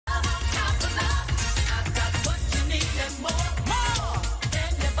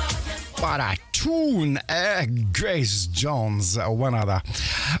What a tune! Grace Jones, one of the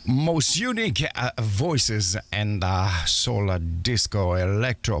most unique voices in the soul disco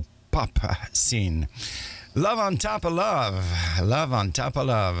electro pop scene. Love on Top of Love. Love on Top of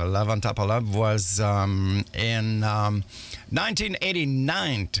Love. Love on Top of Love was in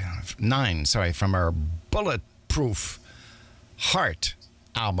 1989, from her Bulletproof Heart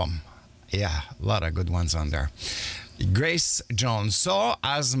album. Yeah, a lot of good ones on there. Grace Jones. So,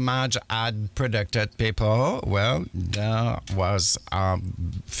 as Madge had predicted, people, well, there was a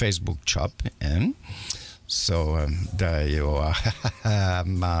Facebook chop in. So, there you are,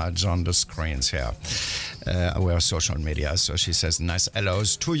 Madge on the screens here. We're social media. So, she says nice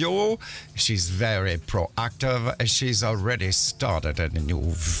hellos to you. She's very proactive. She's already started a new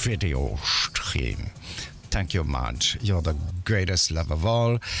video stream. Thank you, Madge. You're the greatest love of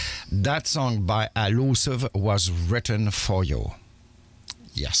all. That song by Elusive was written for you.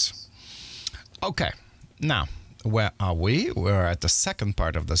 Yes. Okay. Now, where are we? We're at the second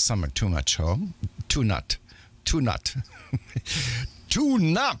part of the Summer Too Much show. Tune up.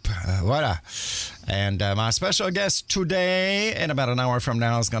 Voila. And my special guest today, in about an hour from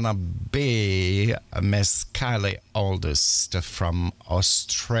now, is going to be Miss Kylie Auldist from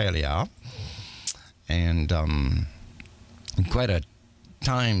Australia. And quite a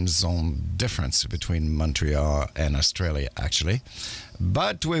time zone difference between Montreal and Australia, actually.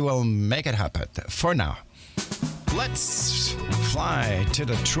 But we will make it happen. For now, let's fly to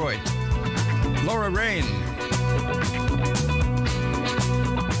Detroit. Laura Rain.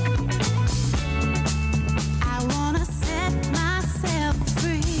 I want to set myself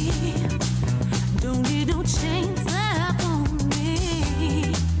free. Don't need no chains up on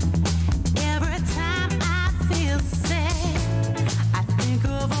me. Every time I feel sad, I think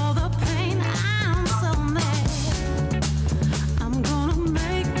of all the pain. I'm so mad. I'm gonna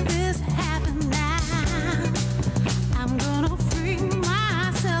make this happen now. I'm gonna free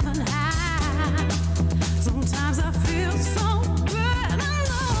myself and hide. Sometimes I feel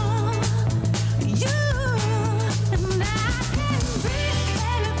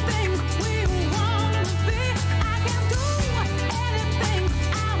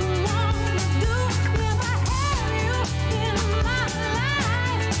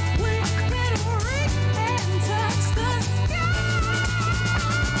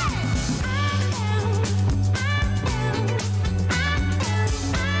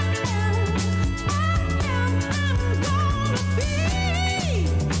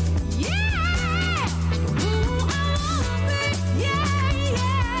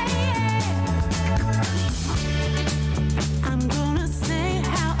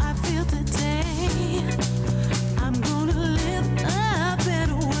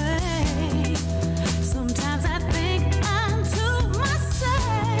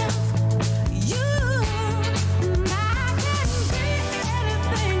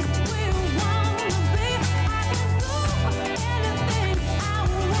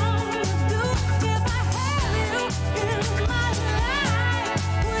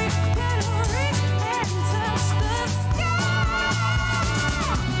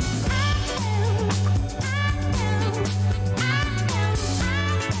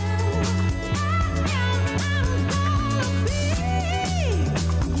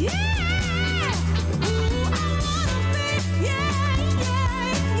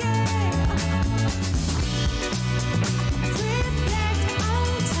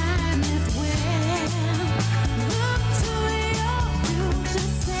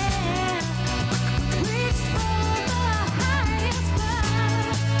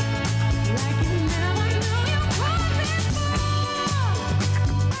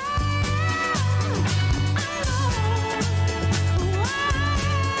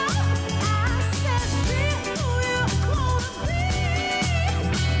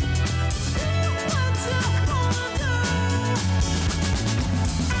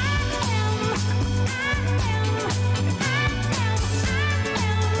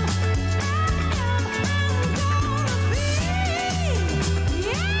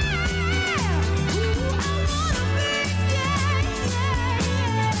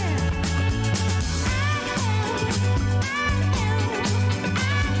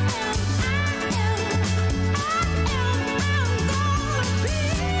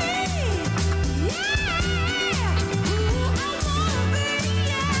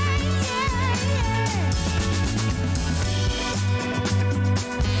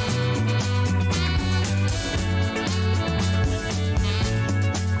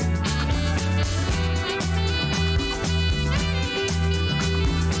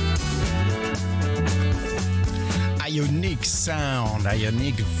unique sound, a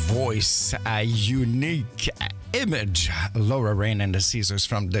unique voice, a unique image. Laura Rain and the Caesars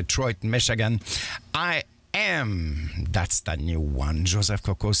from Detroit, Michigan. I am. That's the new one. Joseph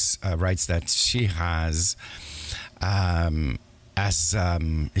Cocos writes that she has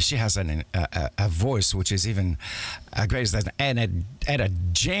she has a voice which is even greater than Etta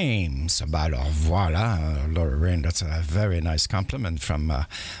James. Alors voilà, Laura Rain, that's a very nice compliment from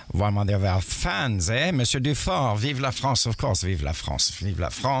one of our fans. Eh? Monsieur Dufort, vive la France, of course, vive la France, vive la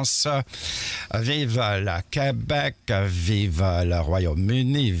France, vive le Québec, vive le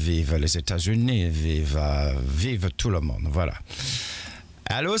Royaume-Uni, vive les États-Unis, vive tout le monde, voilà.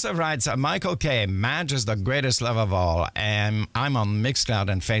 Alusa writes, Michael K. Madge is the greatest love of all, and I'm on Mixcloud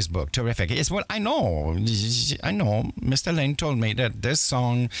and Facebook. Terrific. Yes, well, I know. Mr. Lane told me that this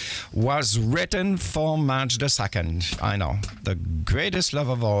song was written for Madge II. I know. The greatest love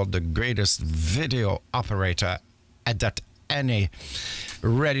of all, the greatest video operator that any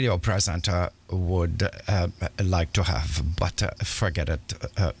radio presenter would like to have. But forget it,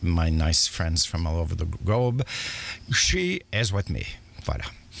 my nice friends from all over the globe. She is with me. Voilà.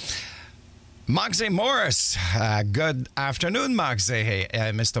 Moxie Morris, good afternoon, Moxie. Hey,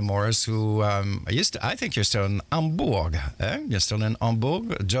 Mr. Morris, who I think you're still in Hamburg. You're still in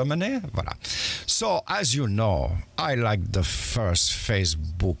Hamburg, Germany. Voilà. So, as you know, I like the first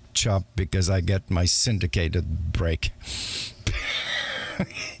Facebook chop because I get my syndicated break.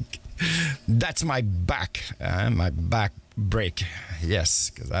 That's my back break. Yes,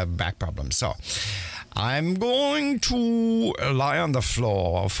 because I have back problems. So, I'm going to lie on the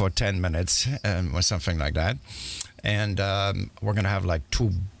floor for 10 minutes or something like that. And we're going to have like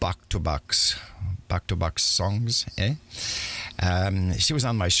two back-to-back songs. Eh? She was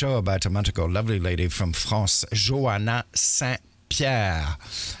on my show about a month ago, lovely lady from France, Johanna Saint-Pierre.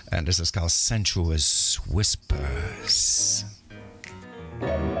 And this is called Sensuous Whispers.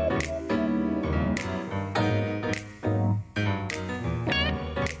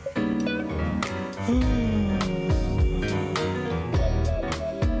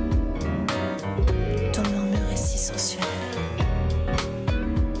 Ton murmure est si sensuel.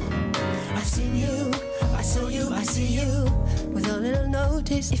 I've seen you, I saw you, I see you. With a little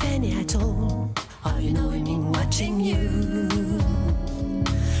notice, if any at all. All you know, I mean watching you.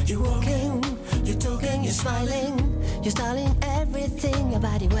 You're walking, you're talking, you're smiling. You're styling everything your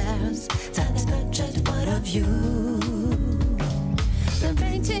body wears. That's not just part of you. The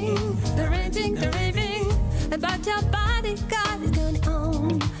painting, the ranting, the raving about your body, God is going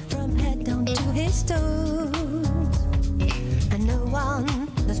on from head down to his toes. And no one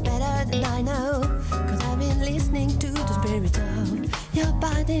knows better than I know, cause I've been listening to the spirit of your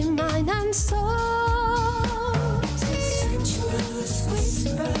body, mind and soul. It's a sensuous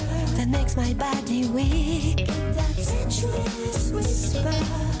whisper that makes my body weak. That sensuous whisper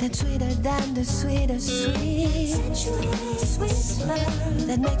that's sweeter than the sweetest sweet. Sensuous whisper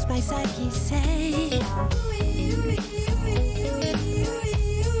that makes my psyche say.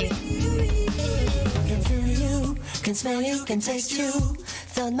 Can feel you, can smell you, can taste you.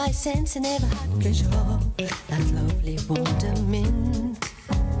 Thought my sense never had pleasure. That lovely wonderment.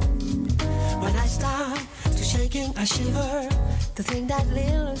 When I start to shaking, I shiver. To think that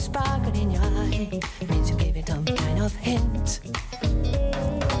little sparkle in your eye means you gave it some kind of hint.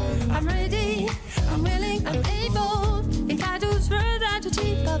 I'm ready, I'm willing, I'm able. If I do words at the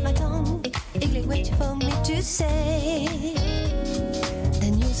tip of my tongue, eagerly waiting for me to say.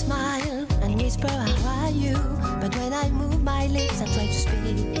 Then you smile and whisper, how are you? But when I move my lips and try to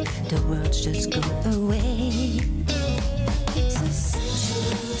speak, the words just go away. It's a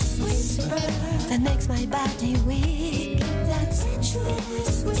sensuous whisper that makes my body weak. That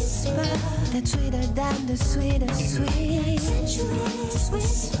sensuous whisper that's sweeter than the sweetest sweet. That sensuous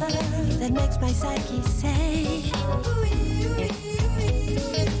whisper that makes my psyche say.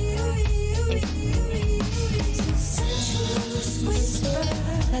 It's a sensuous whisper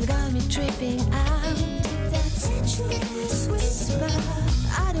that got me tripping out. That sensuous whisper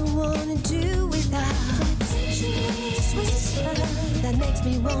I don't wanna do without. That sensuous whisper that makes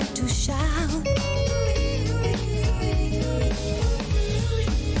me want to shout.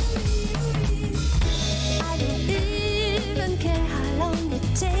 I don't even care how long it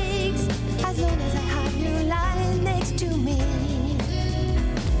takes, as long as I have you lying next to me.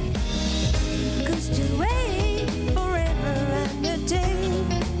 'Cause to wait forever and a day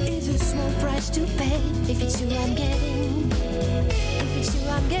is a small price to pay. If it's you I'm getting, if it's you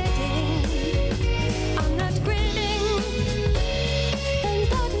I'm getting, I'm not grieving. And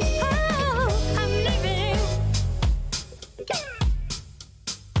that is how I'm living.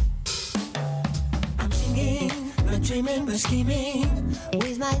 I'm singing, not dreaming but scheming,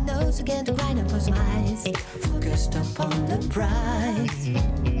 with my nose against the grind, I close my eyes, focused upon the prize.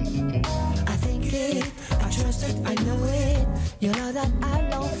 I think it, I trust it, I know it. You know that I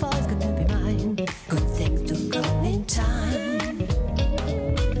long for is gonna be mine. Good things do come in time.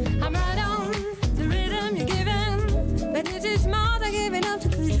 I'm right on the rhythm you're giving, but it is more than giving up to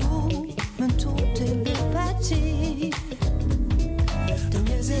control. Mental telepathy. The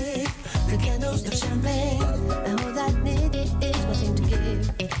music, the candles, the champagne, and all that needed is one thing to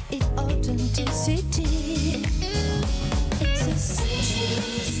give it authenticity. It's a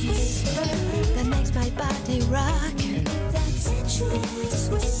sensuous whisper that makes my body rock. That sensuous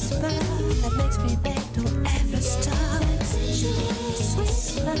whisper that makes me beg, don't ever stop. That sensuous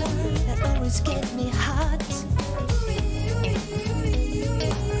whisper that always gets me hot.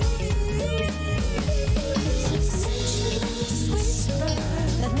 It's a sensuous whisper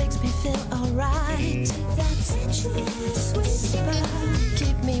that makes me feel alright. That sensuous whisper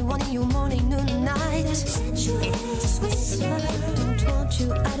keep me wanting you morning, noon, and night. That sensuous whisper don't want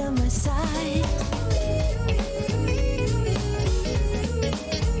you out of my sight.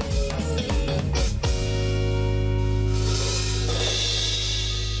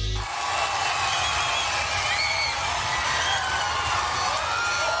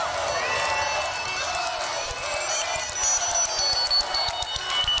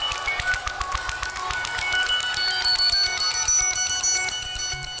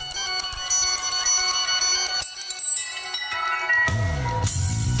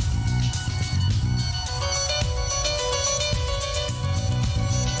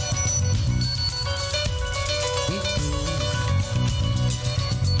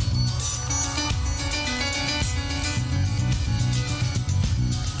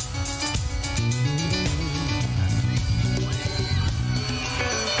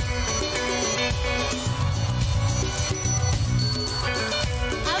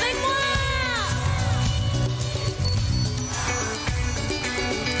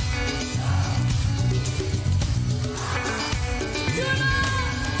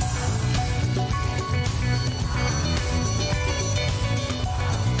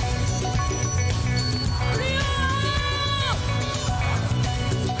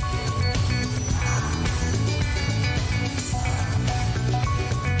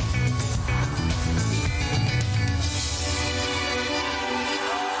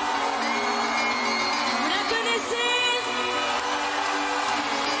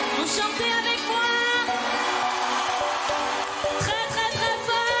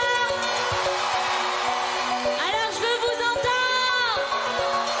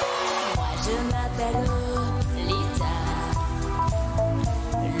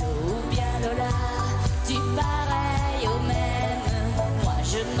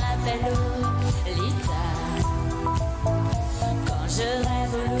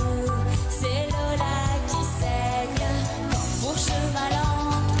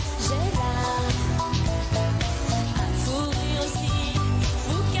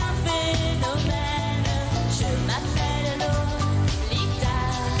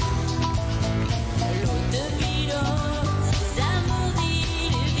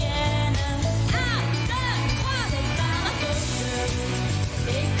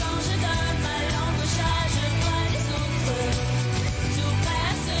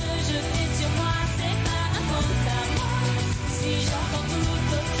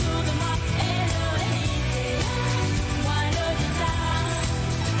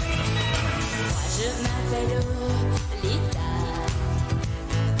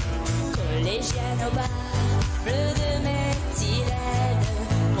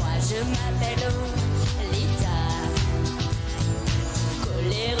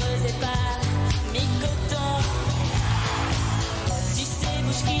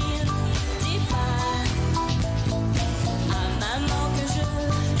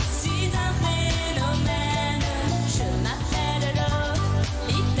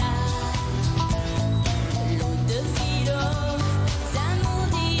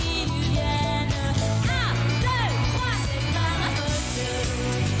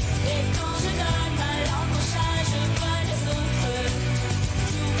 Et quand je donne ma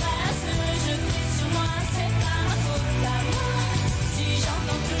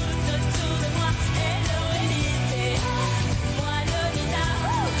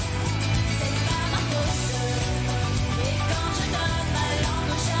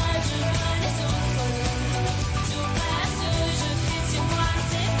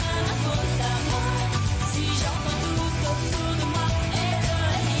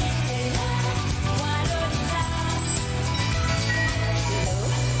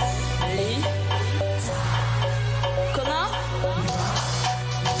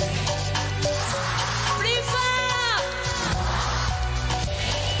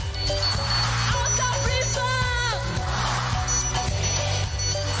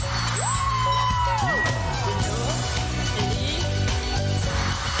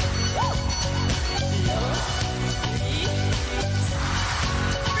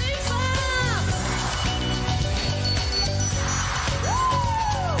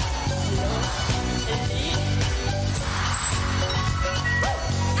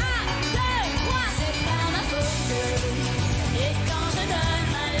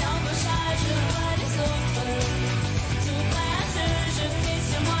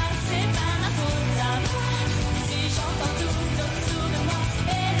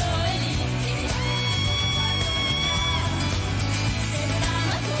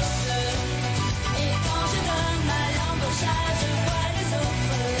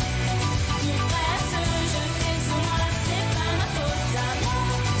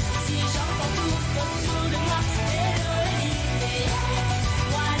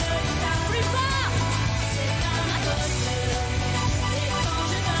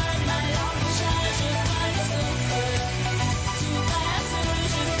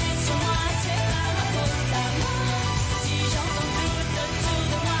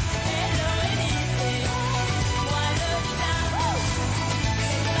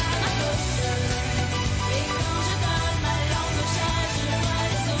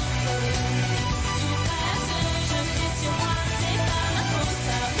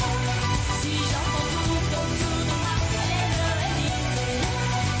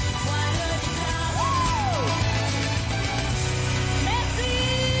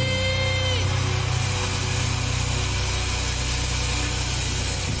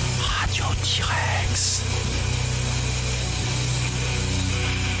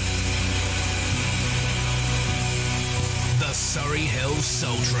Surrey Hills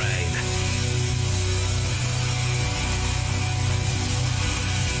Soul Train.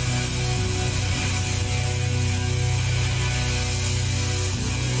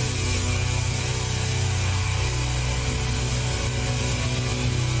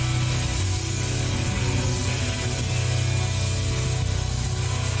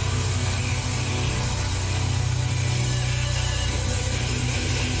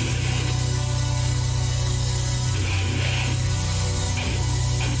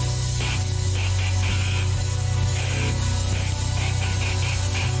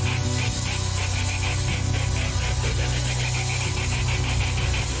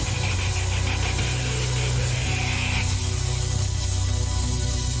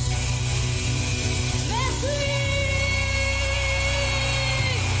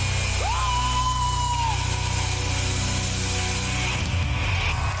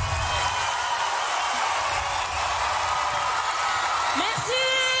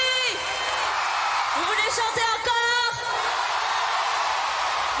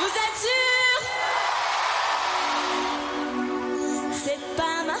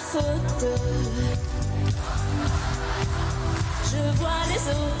 Je vois les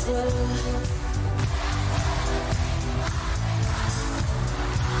autres.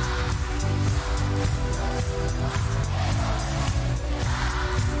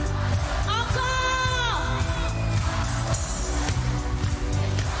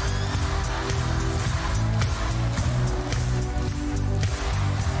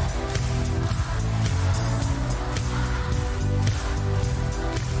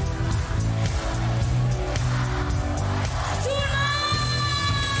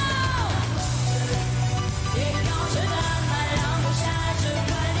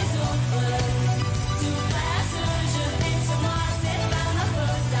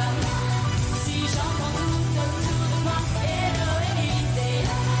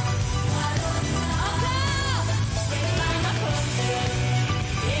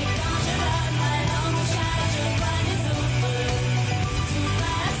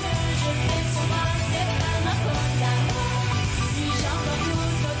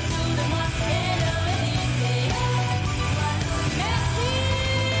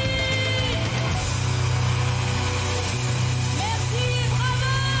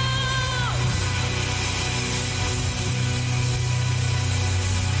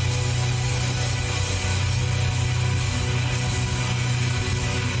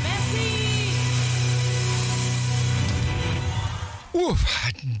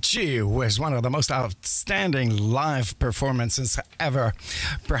 Gee whiz, one of the most outstanding live performances ever.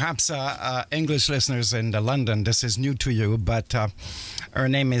 Perhaps English listeners in London, this is new to you, but her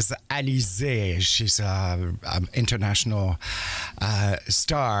name is Alizée. She's an international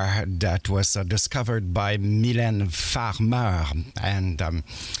star that was discovered by Mylène Farmer and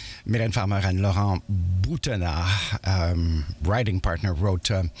Mylène Farmer and Laurent Boutonnat, writing partner, wrote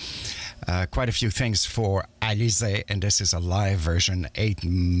quite a few things for Alizée, and this is a live version, 8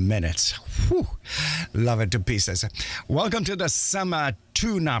 minutes. Whew. Love it to pieces. Welcome to the Summer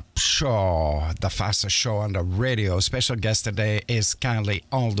Tune-Up Show, the fastest show on the radio. Special guest today is Kylie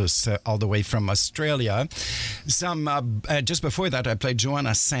Auldist, all the way from Australia. Just before that, I played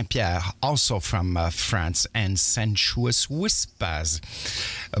Joanna Saint-Pierre, also from France, and Sensuous Whispers.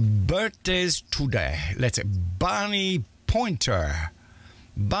 Birthdays today. Let's say Bonnie Pointer.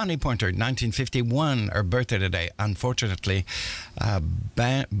 Bonnie Pointer, 1951, her birthday today. Unfortunately,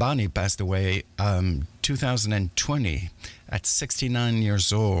 Bonnie passed away 2020 at 69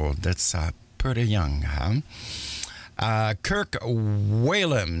 years old. That's pretty young, huh? Kirk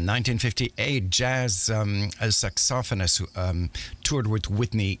Whalum, 1958, jazz saxophonist who toured with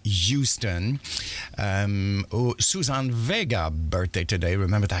Whitney Houston. Suzanne Vega, birthday today.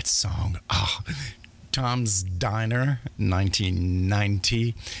 Remember that song? Tom's Diner,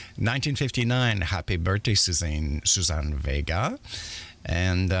 1990. 1959, happy birthday, Suzanne Vega.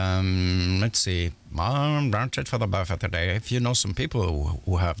 And let's see, that's it for the birthday today. If you know some people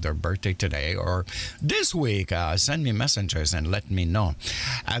who have their birthday today or this week, send me messengers and let me know.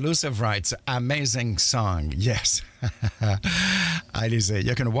 Elusive writes, amazing song. Yes. Alizée,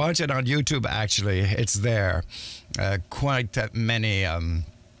 you can watch it on YouTube, actually. It's there. Quite many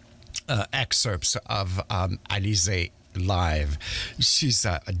excerpts of Alizée live. She's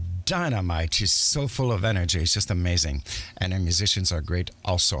a dynamite. She's so full of energy. It's just amazing. And her musicians are great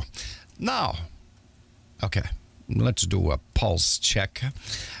also. Now, okay, let's do a pulse check.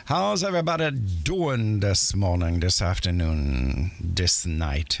 How's everybody doing this morning, this afternoon, this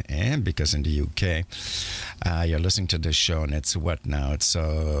night? Because in the UK, you're listening to this show and it's what now? It's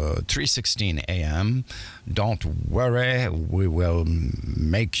 3:16 a.m. Don't worry, we will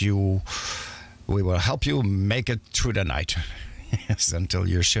help you make it through the night. Yes, until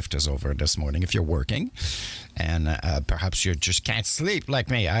your shift is over this morning if you're working. And perhaps you just can't sleep like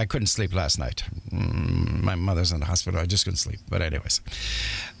me. I couldn't sleep last night. My mother's in the hospital. I just couldn't sleep. But anyways,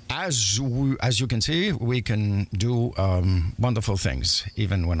 as you can see, we can do wonderful things,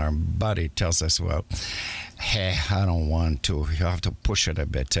 even when our body tells us, well, hey, I don't want to. You have to push it a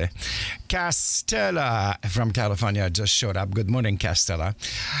bit. Castella from California just showed up. Good morning, Castella.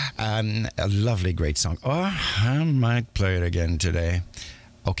 A lovely, great song. Oh, I might play it again today.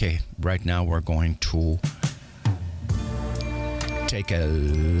 Okay, right now we're going to take a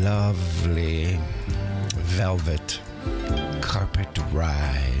lovely velvet carpet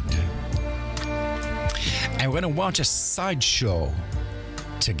ride. And we're going to watch a sideshow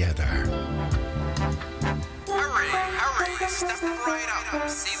together. Hurry, step right up.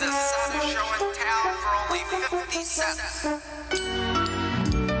 See the saddest show in town for only 50 cents.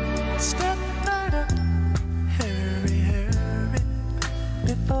 Step right up, hurry,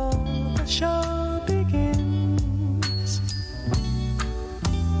 before the show begins.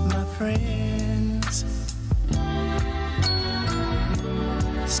 My friends,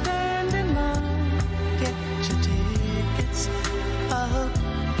 stand in line, get your tickets. I hope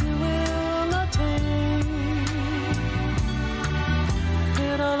you will attend.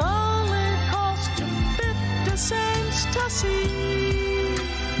 It'll only cost you 50 cents to see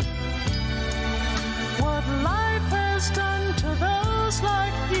what life has done to those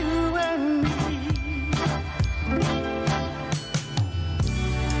like you and me.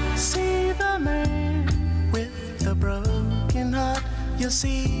 See the man with the broken heart, you'll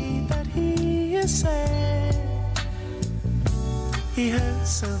see that he is sad. He hurts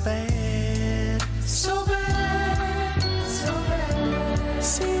so bad, so bad, so bad.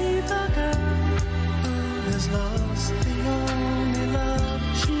 See the girl who has lost the only love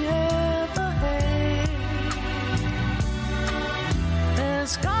she ever had.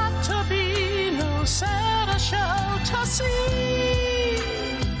 There's got to be no sadder show to see.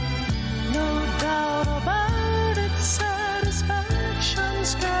 No doubt about it,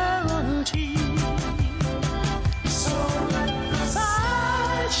 satisfaction's guaranteed. So let the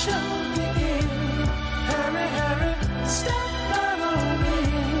sideshow begin. Hurry, step right on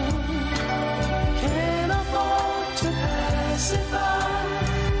in. Can't afford to pass it by.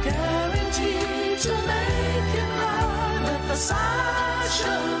 Guaranteed to make it right. Let the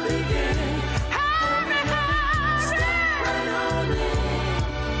sideshow begin. Hurry, step right on in.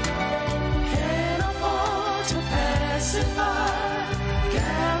 Can't afford to pass it by.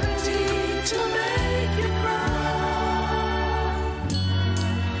 Guaranteed to make it right.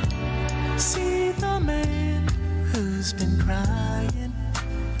 See the man who's been crying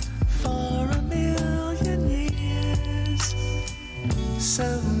for a million years.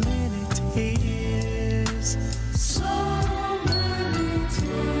 So many tears. So many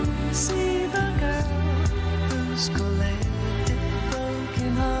tears. See the girl who's collected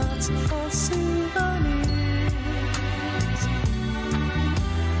broken hearts for souvenirs.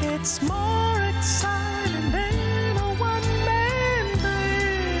 It's more exciting than a one-man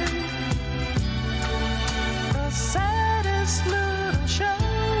band. The saddest little show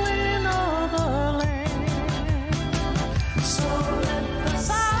in all the land. So let the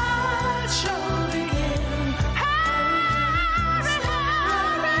sideshow begin. Hurry,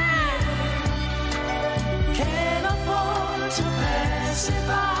 can't afford to pass it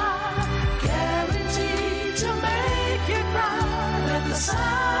by. Guaranteed to make it right. Let the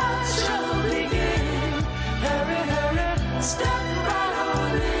sideshow begin.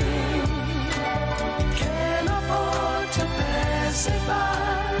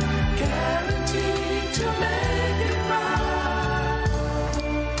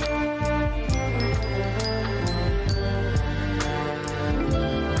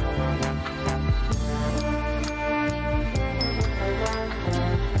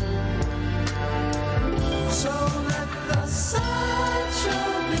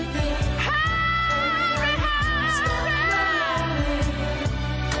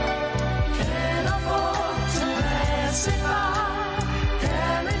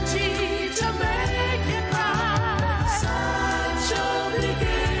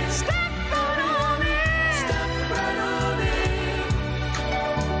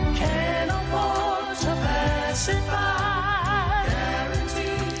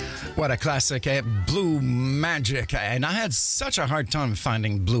 What a classic, eh? Blue Magic. And I had such a hard time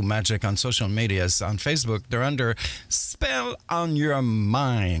finding Blue Magic on social medias. On Facebook, they're under Spell on Your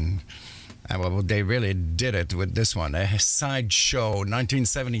Mind. And well, they really did it with this one. A Sideshow,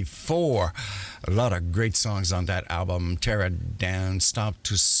 1974. A lot of great songs on that album. Tear It Down, Stop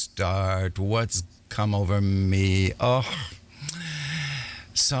to Start, What's Come Over Me. Oh,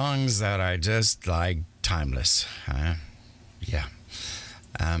 songs that are just like timeless. Yeah.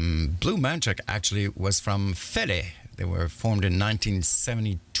 Blue Magic actually was from Fele. They were formed in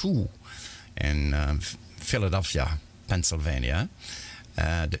 1972 in Philadelphia, Pennsylvania.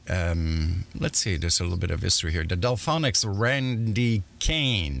 Let's see, there's a little bit of history here. The Delphonics' Randy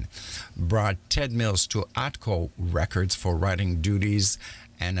Kane brought Ted Mills to Atco Records for writing duties,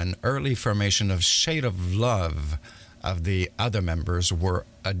 and an early formation of Shade of Love of the other members were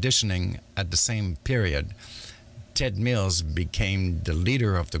auditioning at the same period. Ted Mills became the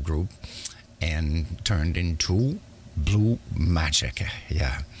leader of the group and turned into Blue Magic.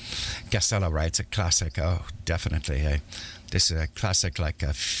 Yeah. Costello writes a classic. Oh, definitely. Hey. This is a classic like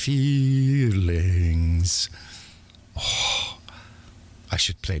Feelings. Oh, I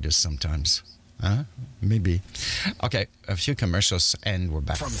should play this sometimes. Huh? Maybe. Okay, a few commercials and we're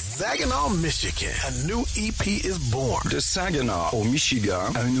back. From Saginaw, Michigan, a new EP is born. De Saginaw au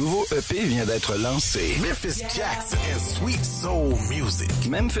Michigan, un nouveau EP vient d'être lancé. Memphis Jackson and Sweet Soul Music.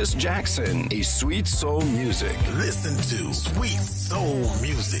 Memphis Jackson et Sweet Soul Music. Listen to Sweet Soul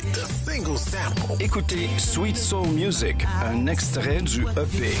Music, the single sample. Écoutez Sweet Soul Music, un extrait du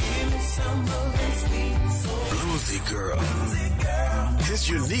EP. Bluesy Girl. His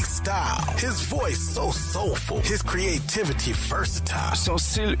unique style, his voice so soulful, his creativity versatile. Son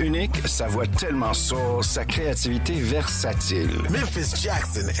style unique, sa voix tellement soul, sa créativité versatile. Memphis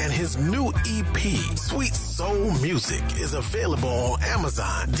Jackson and his new EP, Sweet Soul Music, is available on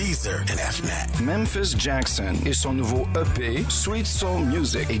Amazon, Deezer, and FNAC. Memphis Jackson et son nouveau EP, Sweet Soul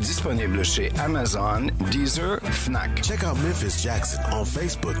Music, est disponible chez Amazon, Deezer, FNAC. Check out Memphis Jackson on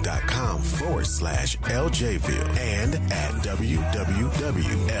Facebook.com/LJville and at www.ljville.com.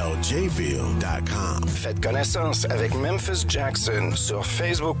 Faites connaissance avec Memphis Jackson sur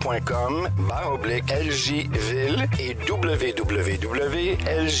facebook.com/LJville et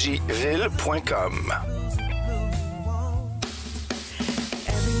www.ljville.com.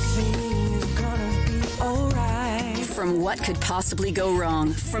 From What Could Possibly Go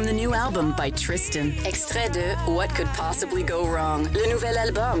Wrong, from the new album by Tristan. Extrait de What Could Possibly Go Wrong, le nouvel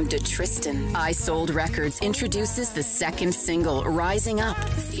album de Tristan. I Sold Records introduces the second single, Rising Up,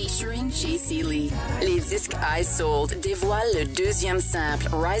 featuring JC Lee. Les disques I Sold dévoilent le deuxième simple,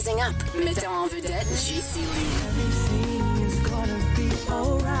 Rising Up, mettant en vedette JC Lee. Everything is gonna be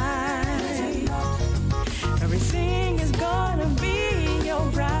alright. Everything is gonna be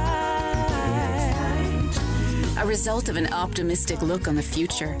alright. A result of an optimistic look on the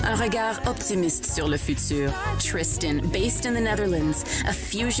future. Un regard optimiste sur le futur. Tristan, based in the Netherlands. A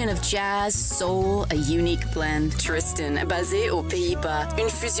fusion of jazz, soul, a unique blend. Tristan, basé aux Pays-Bas. Une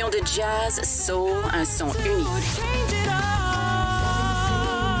fusion de jazz, soul, un son unique. Change it all.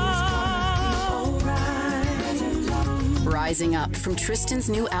 Rising Up from Tristan's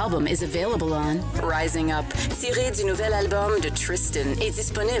new album is available on Rising Up, tiré du nouvel album de Tristan, est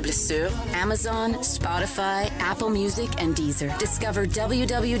disponible sur Amazon, Spotify, Apple Music and Deezer. Discover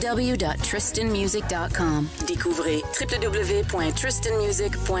www.tristanmusic.com. Découvrez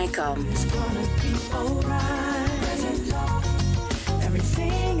www.tristanmusic.com. It's gonna be alright.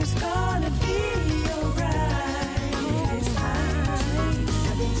 Everything is gonna be alright.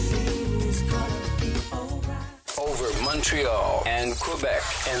 Everything is gonna be alright. Over Montreal and Quebec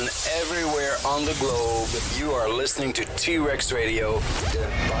and everywhere on the globe, you are listening to T-Rex Radio, the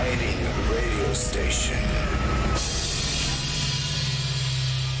biting radio station.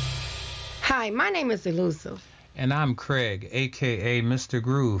 Hi, my name is Elusive. And I'm Craig, a.k.a. Mr.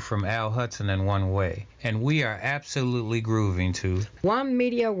 Groove from Al Hudson and One Way. And we are absolutely grooving to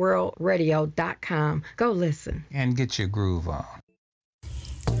OneMediaWorldRadio.com. Go listen. and get your groove on.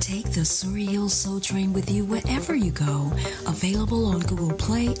 Take the Surreal Soul Train with you wherever you go. Available on Google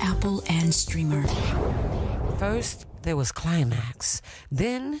Play, Apple, and Streamer. First, there was Climax,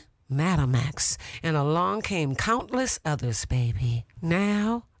 then Madamax, and along came countless others, baby.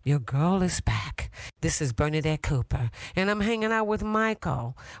 Now, your girl is back. This is Bernadette Cooper, and I'm hanging out with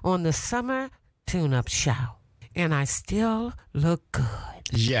Michael on the Summer Tune-Up Show. And I still look good.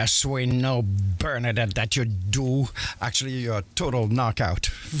 Yes, we know, Bernadette, that you do. Actually, you're a total knockout.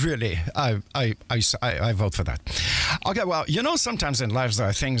 Really, I vote for that. Okay, well, you know, sometimes in lives there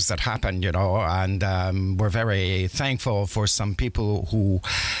are things that happen, you know, and we're very thankful for some people who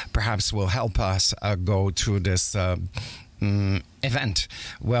perhaps will help us go to this event.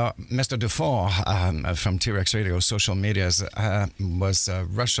 Well, Mr. Dufour from T-Rex Radio social medias was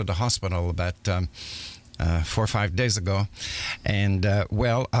rushed to the hospital about 4 or 5 days ago, and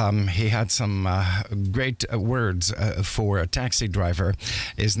he had some great words for a taxi driver.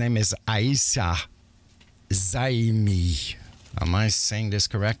 His name is Aissa Zaimi. Am I saying this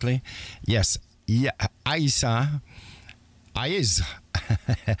correctly? Yes. Yeah, Aissa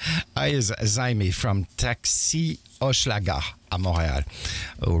Zaimi from Taxi Hochelaga à Montréal,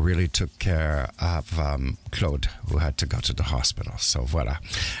 who really took care of Claude, who had to go to the hospital. So voilà,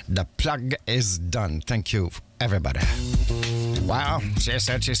 the plug is done. Thank you, everybody. Wow, she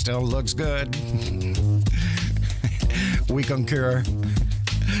said she still looks good. We concur.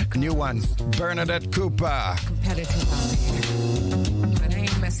 New one, Bernadette Cooper. Competitive out here, but I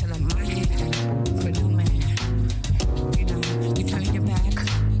ain't messing up my head for no man. You know, you turn your back,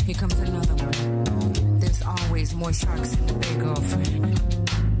 here comes another one. There's always more sharks in the bay, girlfriend.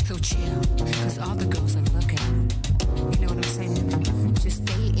 So chill, cause all the girls are looking. You know what I'm saying? Just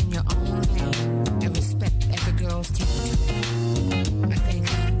stay in your own lane and respect every girl's territory. I think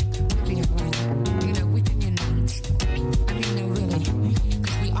we'll be alright. You know, we can unite. I mean, no, really,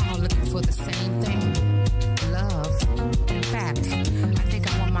 cause we all looking for the same thing. Love. In fact, I think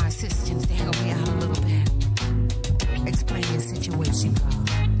I want my assistants to help me out a little bit. Explain your situation, girl.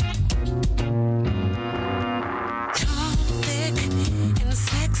 Tall, thick, and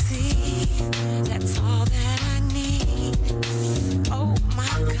sexy. That's all that I need. Oh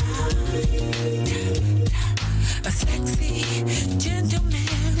my God. A sexy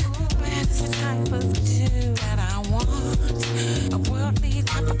gentleman. That's the type of dude that I want. A worldly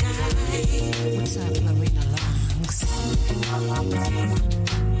type of guy. What's up, Marina Longs?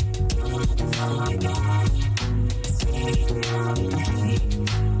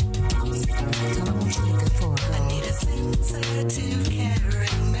 Tell them what you're looking for, girl. I need a sensitive,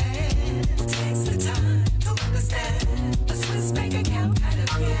 caring man who takes the time to understand a Swiss bank account kind of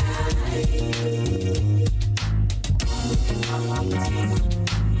guy.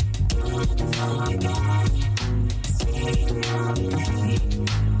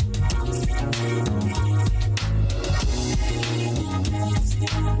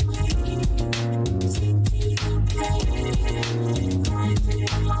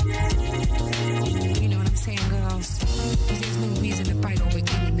 You know what I'm saying, girls? There's no reason to fight over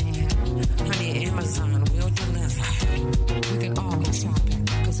any man. Honey, Amazon will deliver. We can all go shopping,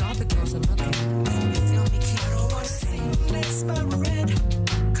 cause all the girls are looking. You feel me, kid? I don't want to say desperate,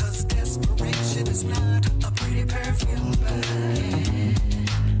 cause desperation is not a pretty perfume, but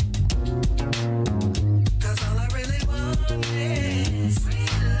cause all I really want is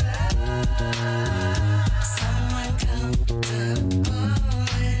real love. Someone comfortable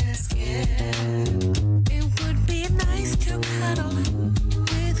and scared. It would be nice to cuddle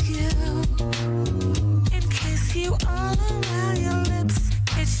with you and kiss you all around your lips.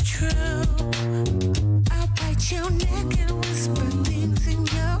 It's true. I'll bite your neck and whisper things in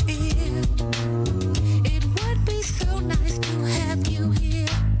your ear. It would be so nice to have you here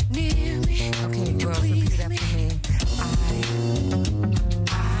near me. Okay, to girls, please repeat after me.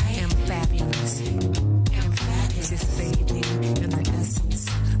 I am fabulous. am fabulous. Just bathing in the essence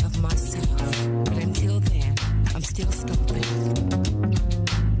of myself. But until then, I'm still stupid.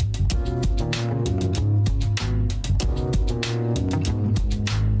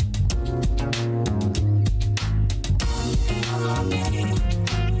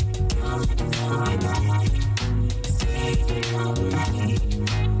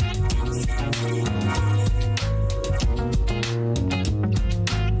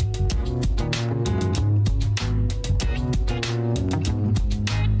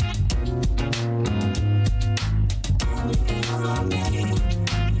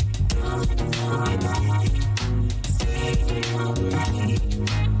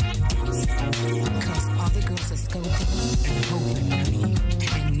 Cause all the girls are scoping and hoping, honey,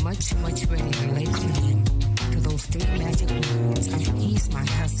 and much, much ready to lay claim to those three magic words. He's my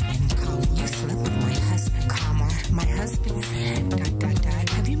husband, comma. You slept with my husband, comma. My husband said, ...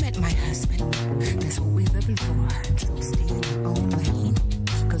 Have you met my husband? That's what we're living for. So stay in your own lane,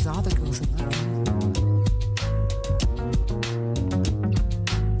 cause all the girls are looking.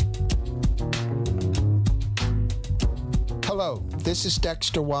 Hello, this is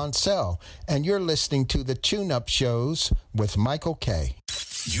Dexter Wansell, and you're listening to the Tune Up Shows with Michael K.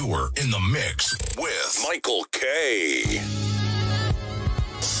 You're in the mix with Michael K.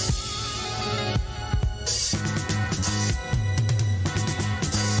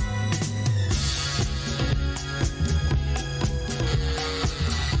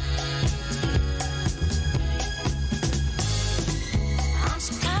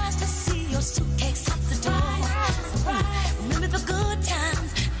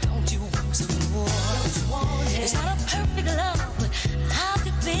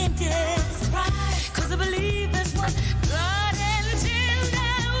 yes. Cause I believe that's what God intended.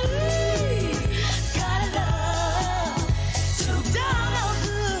 We gotta love to good.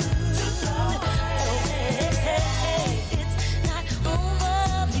 It's not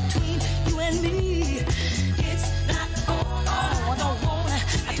over between you and me. It's not over.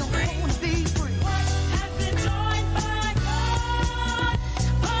 I don't wanna be free. What has been joined by God,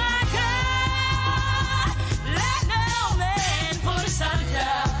 let no man put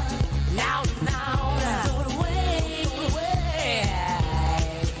asunder. Now, go away.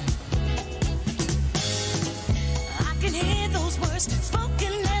 I can hear those words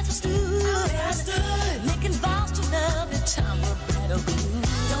spoken as I stood, making vows to love each other better good.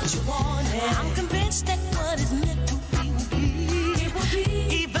 Don't you want it? I'm convinced that what is meant to be will be. It will be.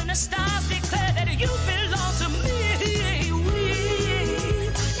 Even the stars declare that you belong to me. We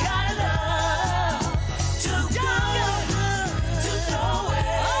gotta love to go.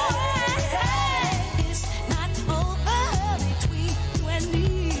 It's not over between you and me.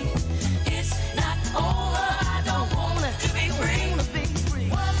 It's not over. I don't wanna be free.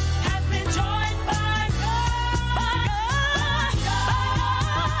 What has been joined by God,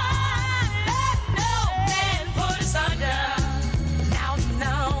 let no man put asunder. Now,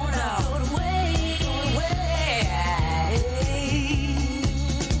 go away.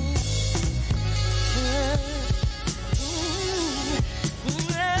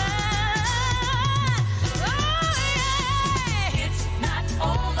 It's not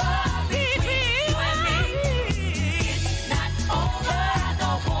over between you and me. It's not over. I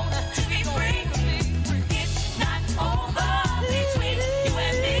don't wanna be free. It's not over between you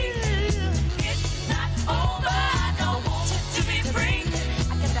and me. It's not over. I don't want to be free.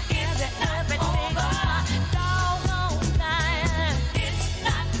 I get to hear that everything doggone time. It's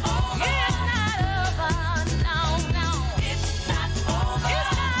not over. It's not over. No. It's not over.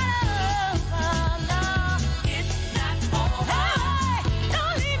 It's not over. No. It's not over. Hey,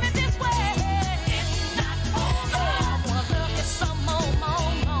 don't leave me this way. It's not over. I wanna love you some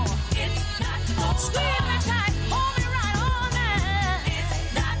more. It's not over. Squeeze me tight, hold me right on there. It's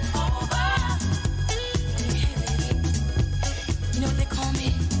not over. You know what they call me?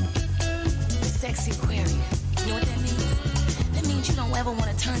 The sexy Aquarius. You know what that means? That means you don't ever want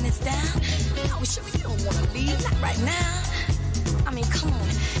to turn this down. No, sure, you don't want to leave. Not right now. I mean, come on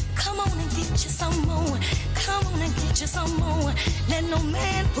and get you some more. Come on and get you some more. Let no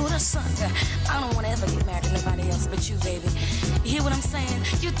man put us under. I don't want to ever get married to nobody else but you, baby. You hear what I'm saying?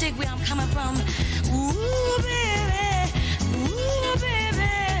 You dig where I'm coming from? Ooh, baby. Ooh, baby.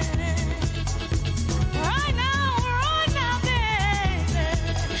 Right now, baby.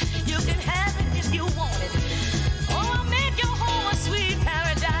 You can have it if you want it. Oh, I'll make your home a sweet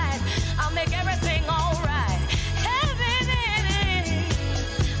paradise. I'll make everything all right. Hey, baby.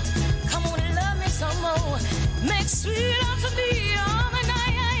 Come on and love me some more. Make sweet love to me all the night.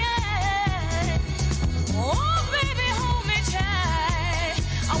 Oh, baby, hold me tight.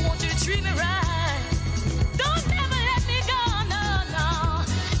 I want you to treat me right. Don't never let me go, no.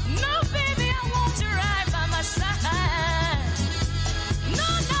 No, baby, I want you right by my side. No.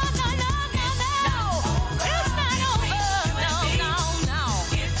 It's not over. No.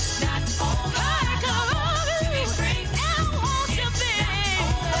 It's not over. Hey, come on, baby. I want you, baby.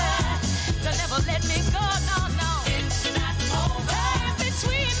 Don't never let me go, no. It's not over. Hey,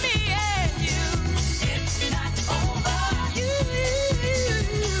 between me and you. It's not over.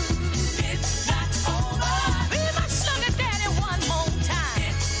 It's not over. Be my sugar daddy one more time.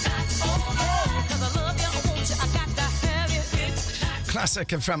 It's not over. 'Cause I love you, I want you, I got to have you. It's not Classic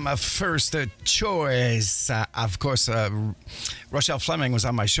from First Choice. Of course, Rochelle Fleming was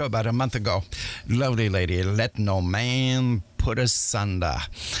on my show about a month ago. Lovely lady. Let no man put asunder.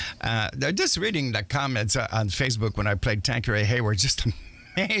 They're just reading the comments on Facebook when I played Tanqueray Hayward. Just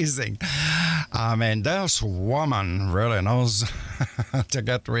amazing. I mean, this woman really knows to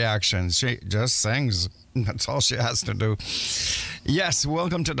get reactions. She just sings. That's all she has to do. Yes,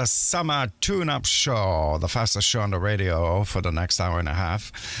 welcome to the Summer Tune-Up Show, the fastest show on the radio for the next hour and a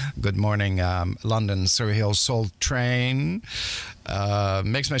half. Good morning, London Surrey Hill Soul Train,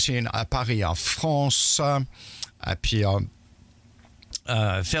 Mix Machine à Paris en France, et puis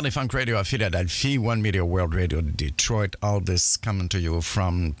Fairly Funk Radio à Philadelphie, One Media World Radio Detroit. All this coming to you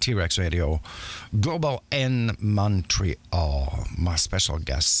from T-Rex Radio Global in Montreal. My special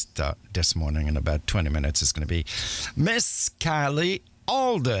guest this morning in about 20 minutes is going to be Miss Kylie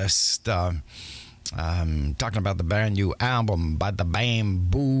Auldist. Talking about the brand new album by the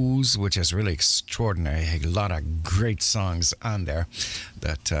Bamboos, which is really extraordinary. A lot of great songs on there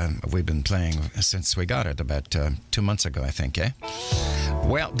that we've been playing since we got it about 2 months ago, I think,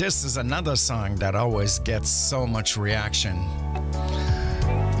 Well, this is another song that always gets so much reaction.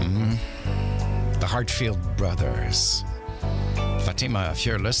 The Hartfield Brothers. Fatima, if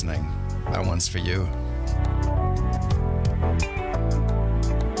you're listening, that one's for you.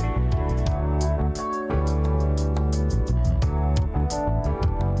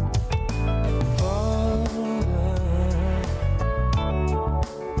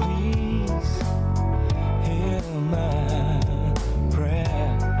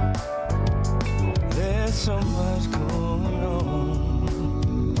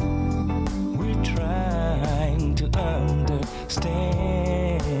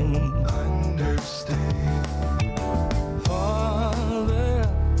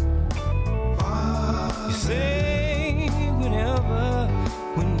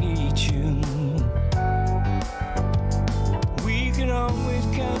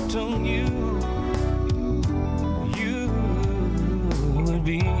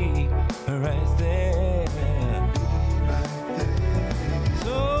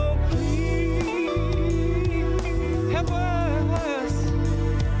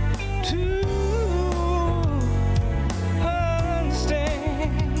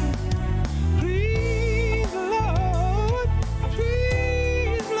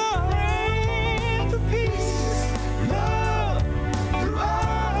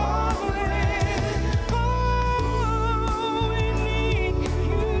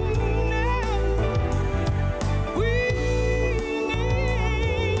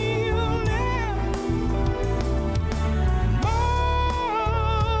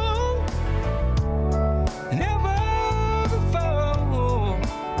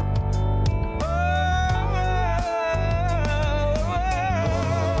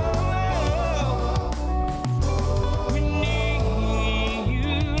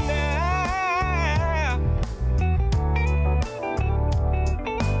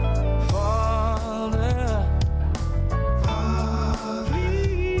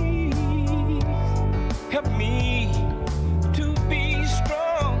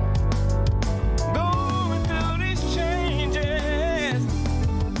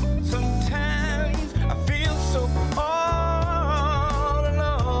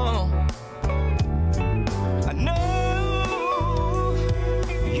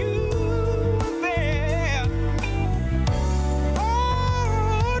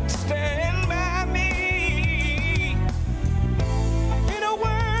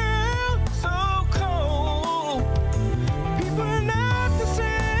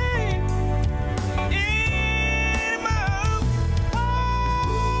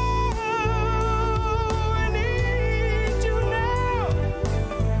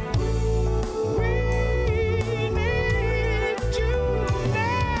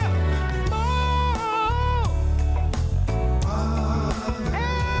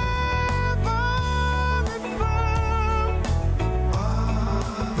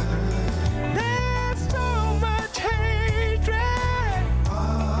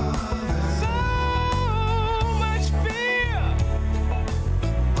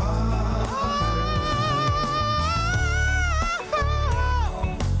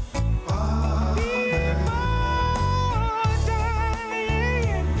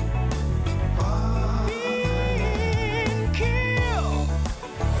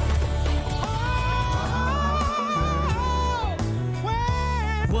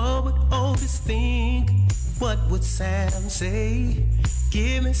 Sam say,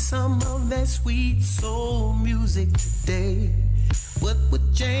 give me some of that sweet soul music today. What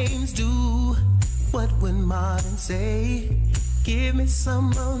would James do? What would Martin say? Give me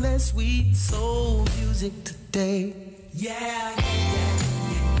some of that sweet soul music today. Yeah, yeah,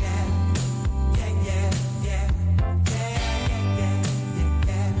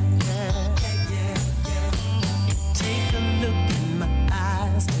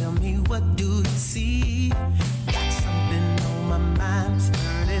 tell me, what do you see? Got something on my mind, it's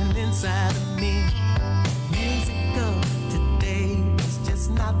burning inside of me. Music of today is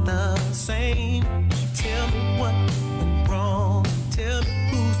just not the same. Tell me what went wrong, tell me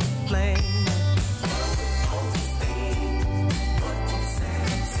who's to blame. What would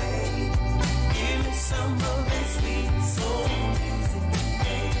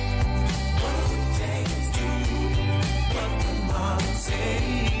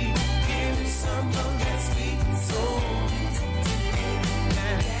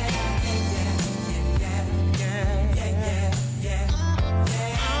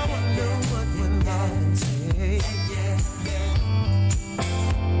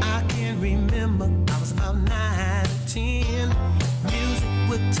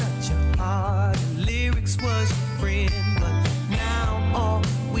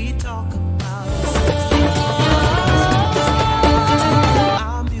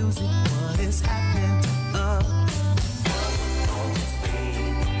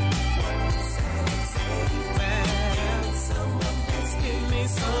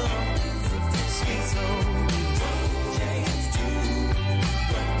soul music, sweet soul music. James do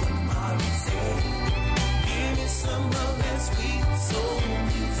what would Marvin say? Give me some of that sweet soul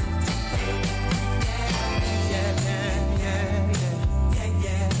music today. Yeah, yeah, yeah, yeah, yeah, yeah,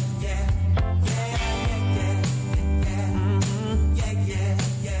 yeah, yeah, yeah, yeah, yeah, yeah, yeah,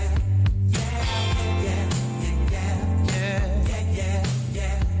 yeah, yeah,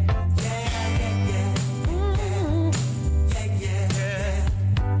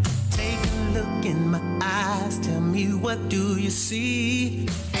 in my eyes, tell me what do you see?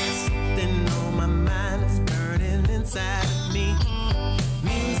 Something on my mind is burning inside of me.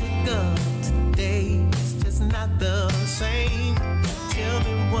 Music of today is just not the same. Tell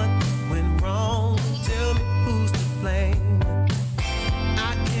me what went wrong, tell me who's to blame.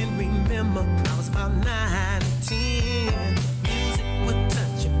 I can remember I was about 9 or 10. Music would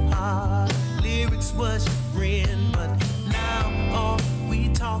touch your heart, lyrics was your friend. But now all we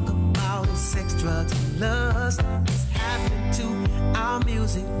talk about is sex, drugs, and lust. What's happening to our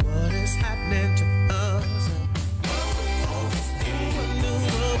music? What is happening to